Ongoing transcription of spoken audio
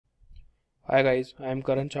Hi guys, I am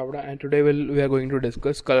Karan Chhabra and today we are going to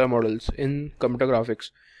discuss color models in computer graphics.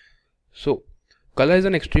 So, color is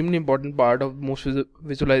an extremely important part of most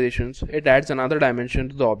visualizations. It adds another dimension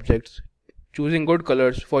to the objects. Choosing good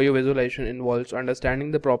colors for your visualization involves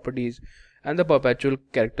understanding the properties and the perpetual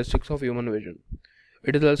characteristics of human vision.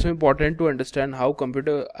 It is also important to understand how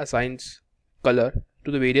computer assigns color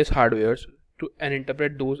to the various hardwares and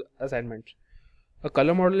interpret those assignments. A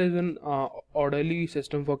color model is an orderly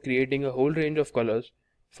system for creating a whole range of colors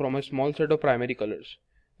from a small set of primary colors.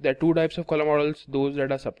 There are two types of color models, those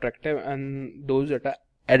that are subtractive and those that are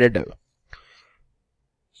additive.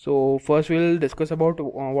 So first we'll discuss about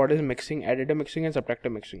what is mixing, additive mixing and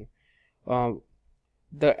subtractive mixing. The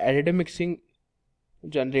additive mixing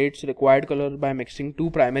generates required color by mixing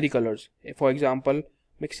two primary colors. For example,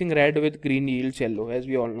 mixing red with green yields yellow, as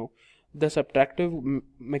we all know. The subtractive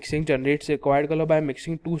mixing generates required color by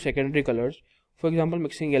mixing two secondary colors. For example,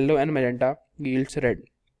 mixing yellow and magenta yields red.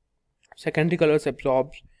 Secondary colors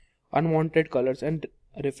absorbs unwanted colors and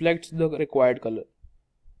reflects the required color.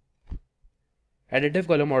 Additive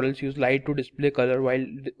color models use light to display color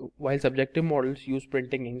while subjective models use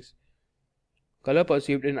printing inks. Color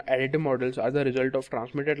perceived in additive models are the result of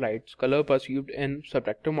transmitted lights. Color perceived in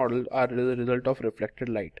subtractive models are the result of reflected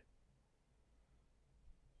light.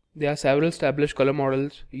 There are several established color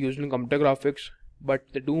models used in computer graphics, but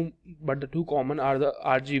the two common are the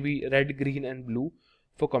RGB red, green, and blue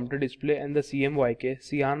for computer display and the CMYK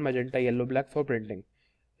cyan, magenta, yellow, black for printing.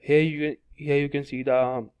 Here you can see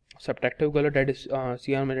the subtractive color, that is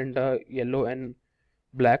cyan, magenta, yellow, and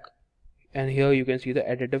black, and here you can see the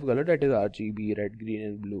additive color, that is RGB red, green,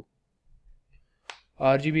 and blue.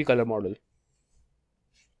 RGB color model.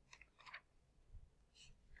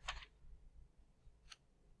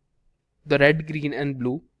 The red, green, and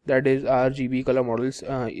blue, that is RGB color models,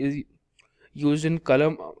 is used in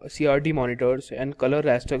color CRT monitors and color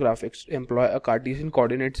raster graphics. Employ a Cartesian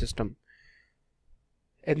coordinate system.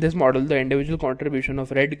 In this model, the individual contribution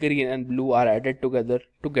of red, green, and blue are added together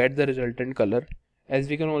to get the resultant color. As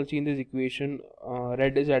we can all see in this equation,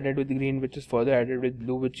 red is added with green, which is further added with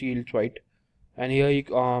blue, which yields white. And here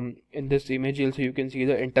in this image also you can see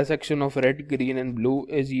the intersection of red, green, and blue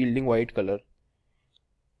is yielding white color.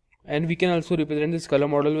 And we can also represent this color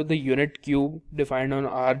model with the unit cube defined on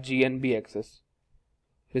R, G, and B axis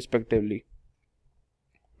respectively.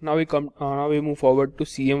 Now we move forward to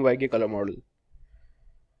CMYK color model.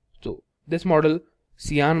 So this model,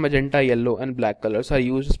 cyan, magenta, yellow, and black colors are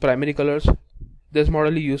used as primary colors. This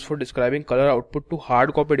model is used for describing color output to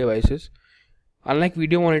hard copy devices. Unlike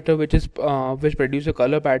video monitor, which produce a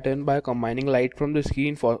color pattern by combining light from the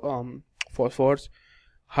screen for phosphors,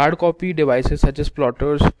 hard copy devices such as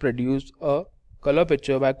plotters produce a color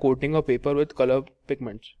picture by coating a paper with color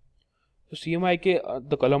pigments. So CMYK,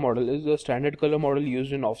 the color model, is the standard color model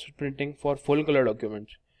used in offset printing for full color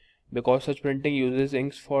documents. Because such printing uses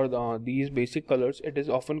inks for these basic colors, it is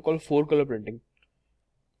often called 4-color printing.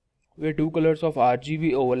 Where two colors of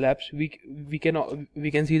RGB overlaps, we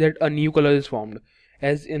can see that a new color is formed.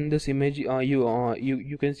 As in this image,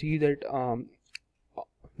 you can see that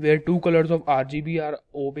where two colors of RGB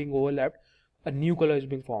are being overlapped, a new color is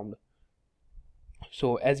being formed.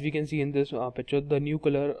 So as we can see in this picture, the new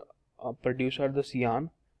color produced are the cyan.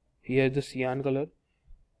 Here is the cyan color.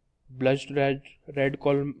 Blushed red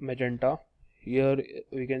called magenta. Here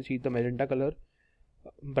we can see the magenta color.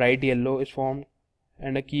 Bright yellow is formed,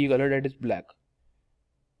 and a key color, that is black.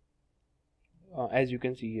 As you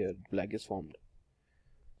can see here, black is formed.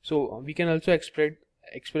 So we can also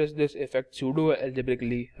express this effect pseudo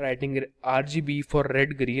algebraically, writing RGB for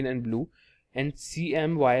red, green, and blue, and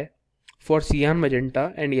CMY for cyan,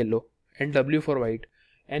 magenta, and yellow, and W for white.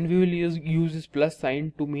 And we will use this plus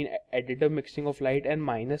sign to mean additive mixing of light and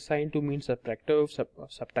minus sign to mean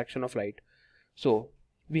subtraction of light. So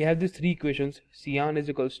we have these three equations. Cyan is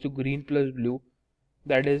equals to green plus blue,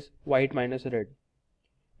 that is white minus red.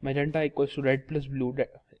 Magenta equals to red plus blue,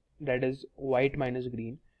 that is white minus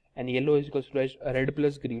green. And yellow is equals to red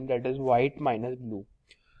plus green, that is white minus blue.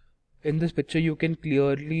 In this picture you can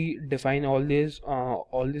clearly define all these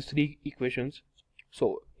three equations.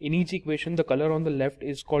 So in each equation, the color on the left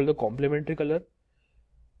is called the complementary color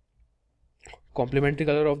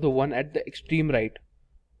of the one at the extreme right.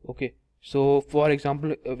 Okay, so for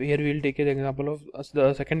example, here we will take an example of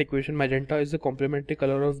the second equation. Magenta is the complementary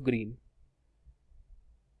color of green.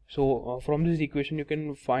 So from this equation you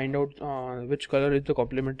can find out which color is the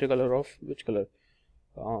complementary color of which color.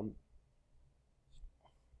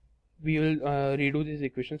 We will redo this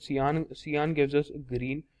equation. Cyan gives us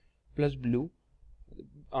green plus blue,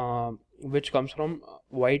 which comes from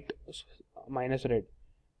white minus red.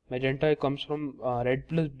 Magenta comes from red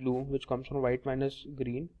plus blue, which comes from white minus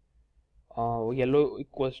green. Yellow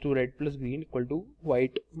equals to red plus green equal to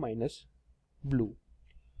white minus blue.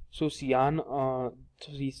 So cyan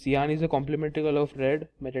is a complementary color of red,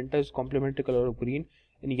 magenta is complementary color of green,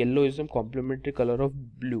 and yellow is a complementary color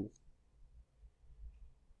of blue.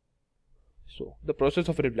 So the process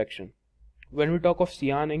of reflection. When we talk of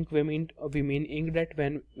cyan ink, we mean ink that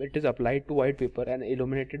when it is applied to white paper and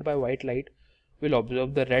illuminated by white light will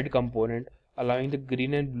observe the red component, allowing the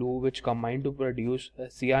green and blue which combine to produce a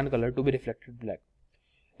cyan color to be reflected black.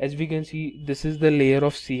 As we can see, this is the layer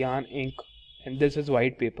of cyan ink and this is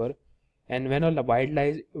white paper, and when a white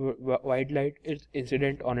light is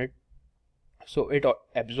incident on it, so it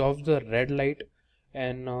absorbs the red light,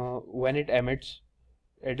 and when it emits,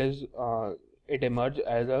 it emerges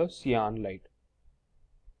as a cyan light.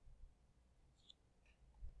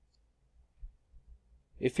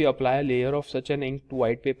 If we apply a layer of such an ink to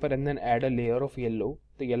white paper and then add a layer of yellow,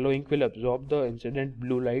 the yellow ink will absorb the incident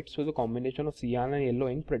blue light, so the combination of cyan and yellow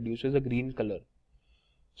ink produces a green color.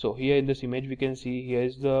 So here in this image we can see here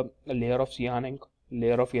is a layer of cyan ink,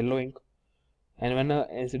 layer of yellow ink, and when an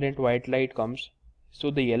incident white light comes,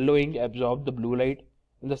 so the yellow ink absorbs the blue light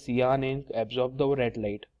and the cyan ink absorbs the red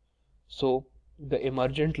light. So the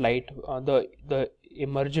emergent light, the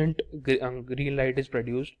emergent green light is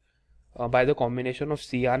produced by the combination of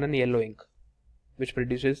cyan and yellow ink, which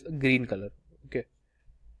produces a green color. Okay.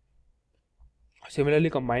 Similarly,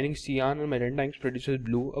 combining cyan and magenta inks produces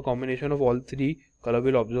blue. A combination of all three color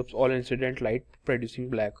will absorb all incident light, producing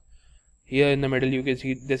black. Here in the middle you can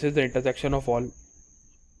see this is the intersection of all.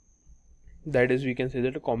 That is, we can say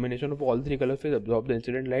that a combination of all three colors will absorb the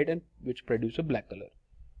incident light and which produce a black color.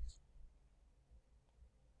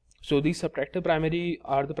 So these subtractive primary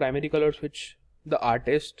are the primary colors which the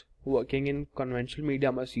artist working in conventional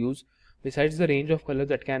media must use, besides the range of colors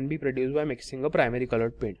that can be produced by mixing a primary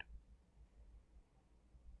colored paint.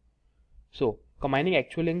 So combining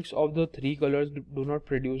actual inks of the three colors do not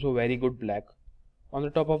produce a very good black. On the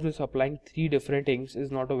top of this, applying three different inks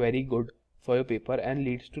is not a very good for your paper and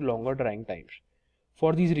leads to longer drying times.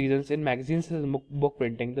 For these reasons, in magazines and book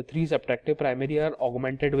printing, the three subtractive primary are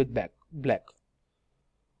augmented with black.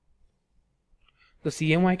 The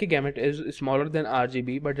CMYK gamut is smaller than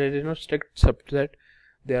RGB, but it is not strict subset.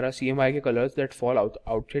 There are CMYK colors that fall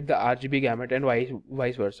outside the RGB gamut and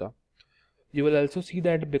vice versa. You will also see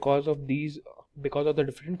that because of the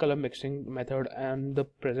different color mixing method and the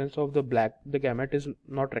presence of the black, the gamut is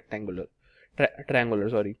not triangular.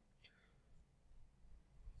 Sorry.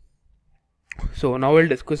 So now we'll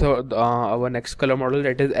discuss our next color model,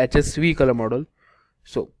 that is HSV color model.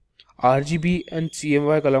 So RGB and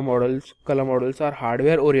CMY color models are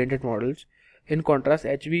hardware oriented models. In contrast,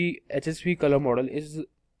 HSV color model is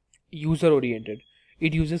user oriented.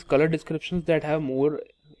 It uses color descriptions that have more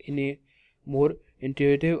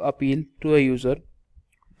intuitive appeal to a user.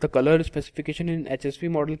 The color specification in HSV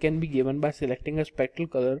model can be given by selecting a spectral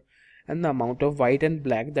color and the amount of white and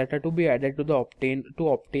black that are to be added to obtain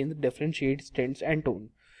the different shades, tints and tone.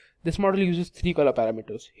 This model uses three color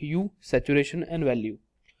parameters: hue, saturation and value.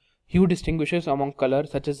 Hue distinguishes among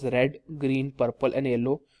colors such as red, green, purple and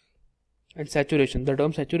yellow. And saturation. The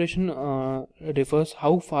term saturation refers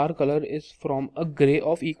how far color is from a gray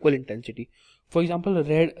of equal intensity. For example,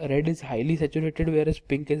 red is highly saturated, whereas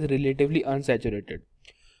pink is relatively unsaturated.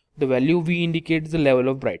 The value V indicates the level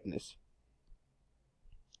of brightness.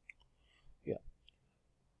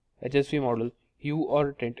 HSV model, hue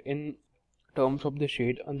or tint in terms of the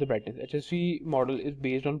shade and the brightness. HSV model is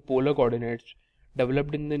based on polar coordinates,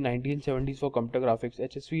 developed in the 1970s for computer graphics.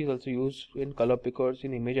 HSV is also used in color pickers,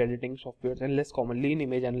 in image editing softwares, and less commonly in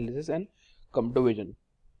image analysis and computer vision.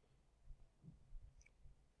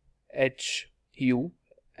 Hue,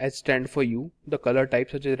 H stands for hue, the color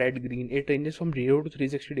type such as red, green. It ranges from 0 to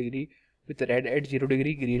 360 degree, with red at 0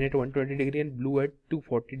 degree, green at 120 degree and blue at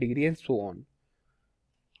 240 degree and so on.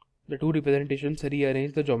 The two representations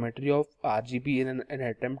rearrange the geometry of RGB in an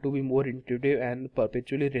attempt to be more intuitive and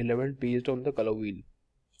perpetually relevant based on the color wheel.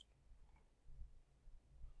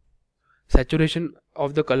 Saturation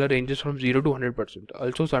of the color ranges from 0 to 100%.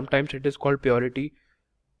 Also, sometimes it is called purity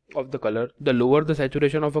of the color. The lower the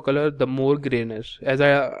saturation of a color, the more grayness. As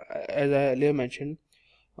I earlier mentioned,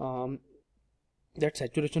 that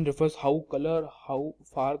saturation refers how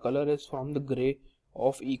far color is from the gray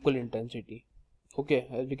of equal intensity. Okay,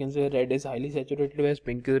 as we can say, red is highly saturated, whereas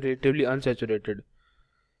pink is relatively unsaturated.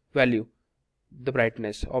 Value. The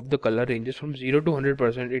brightness of the color ranges from 0 to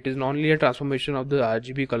 100%. It is non-linear transformation of the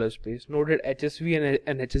RGB color space. Note that HSV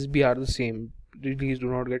and HSB are the same. Please do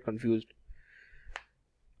not get confused.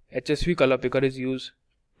 HSV color picker is used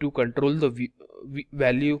to control the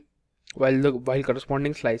value while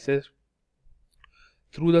corresponding slices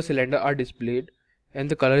through the cylinder are displayed, and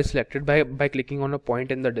the color is selected by clicking on a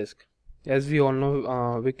point in the disk. As we all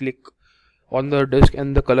know, we click on the disk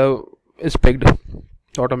and the color is picked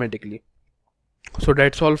automatically. So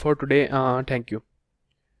that's all for today. Thank you.